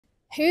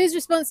Whose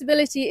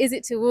responsibility is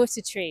it to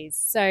water trees?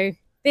 So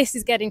this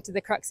is getting to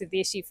the crux of the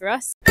issue for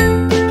us.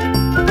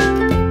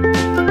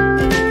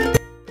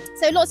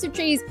 So lots of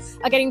trees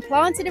are getting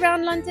planted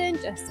around London,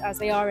 just as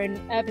they are in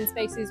urban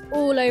spaces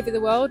all over the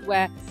world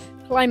where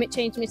climate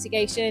change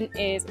mitigation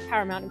is of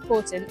paramount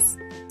importance.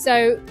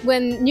 So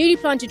when newly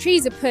planted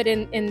trees are put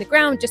in the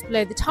ground just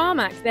below the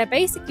tarmac, they're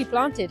basically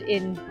planted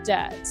in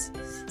dirt.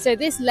 So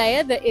this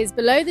layer that is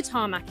below the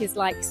tarmac is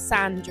like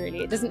sand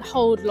really. It doesn't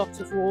hold lots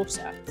of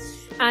water.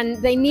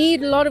 And they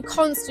need a lot of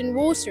constant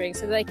watering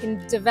so that they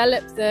can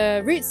develop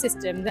the root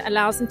system that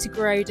allows them to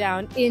grow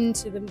down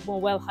into the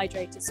more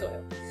well-hydrated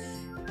soil.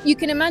 You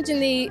can imagine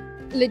the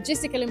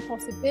logistical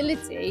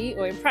impossibility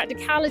or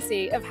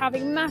impracticality of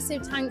having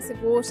massive tanks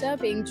of water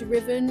being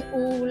driven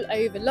all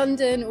over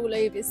London, all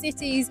over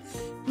cities,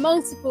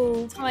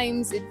 multiple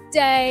times a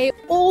day,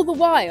 all the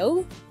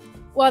while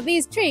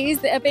these trees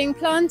that are being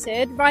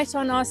planted right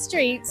on our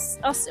streets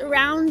are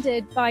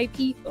surrounded by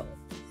people.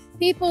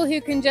 People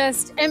who can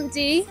just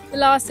empty the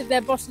last of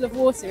their bottle of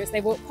water as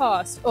they walk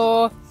past,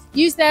 or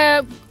use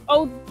their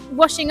old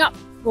washing up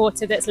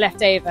water that's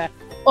left over,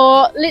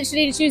 or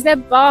literally just use their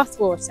bath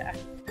water.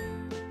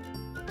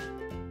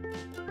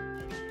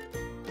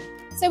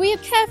 So we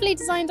have carefully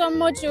designed our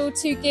module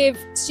to give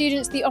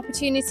students the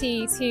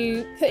opportunity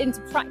to put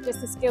into practice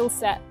the skill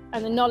set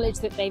and the knowledge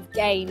that they've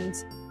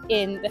gained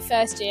in the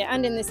first year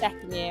and in the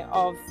second year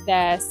of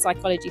their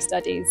psychology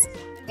studies.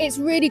 It's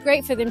really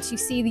great for them to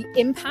see the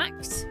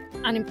impact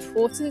and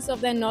importance of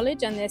their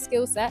knowledge and their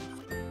skill set.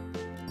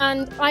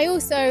 And I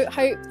also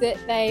hope that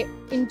they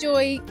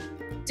enjoy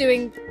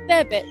doing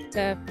their bit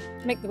to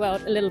make the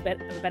world a little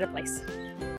bit of a better place.